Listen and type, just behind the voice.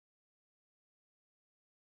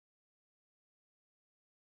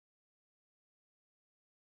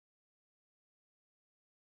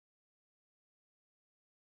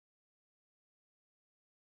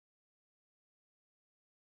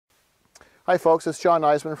Hi folks, it's John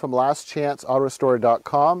Nizman from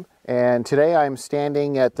lastchanceautorestore.com, and today I'm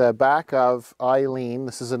standing at the back of Eileen.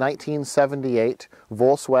 This is a 1978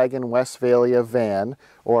 Volkswagen Westfalia van,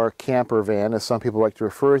 or camper van as some people like to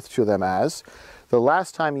refer to them as. The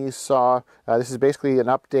last time you saw, this is basically an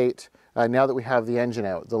update now that we have the engine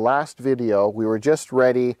out. The last video, we were just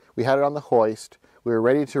ready, we had it on the hoist, we were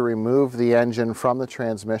ready to remove the engine from the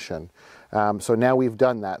transmission. So now we've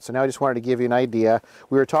done that. So now I just wanted to give you an idea.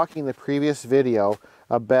 We were talking in the previous video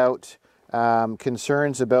about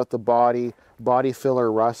concerns about the body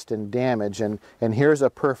filler rust and damage, and here's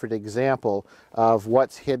a perfect example of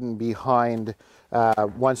what's hidden behind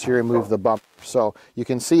once you remove the bumper. So you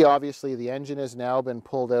can see obviously the engine has now been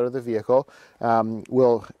pulled out of the vehicle.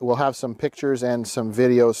 We'll have some pictures and some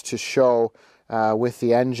videos to show with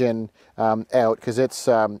the engine out, because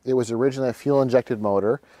it was originally a fuel injected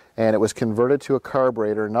motor and it was converted to a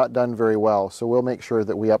carburetor, not done very well, so we'll make sure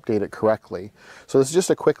that we update it correctly. So this is just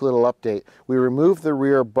a quick little update. We removed the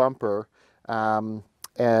rear bumper to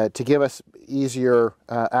give us easier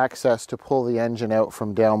access to pull the engine out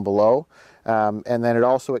from down below, and then it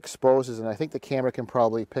also exposes, and I think the camera can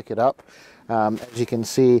probably pick it up, as you can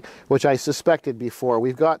see, which I suspected before.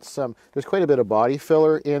 We've got there's quite a bit of body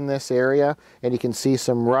filler in this area, and you can see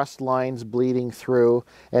some rust lines bleeding through,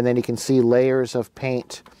 and then you can see layers of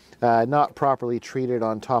paint not properly treated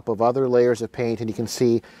on top of other layers of paint, and you can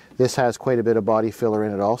see this has quite a bit of body filler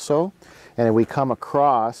in it also. And if we come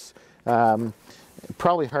across,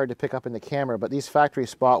 probably hard to pick up in the camera, but these factory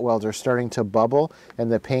spot welds are starting to bubble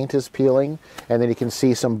and the paint is peeling, and then you can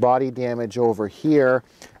see some body damage over here,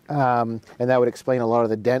 and that would explain a lot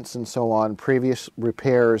of the dents and so on, previous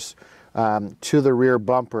repairs to the rear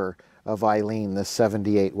bumper of Eileen, the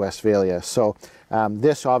 78 Westfalia. So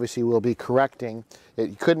this obviously will be correcting.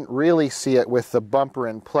 You couldn't really see it with the bumper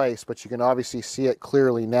in place, but you can obviously see it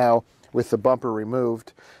clearly now with the bumper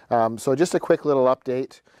removed. So just a quick little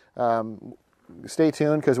update. Stay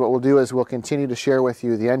tuned, because what we'll do is we'll continue to share with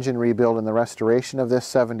you the engine rebuild and the restoration of this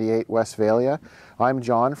 78 Westfalia. I'm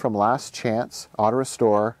John from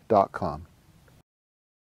lastchanceautorestore.com.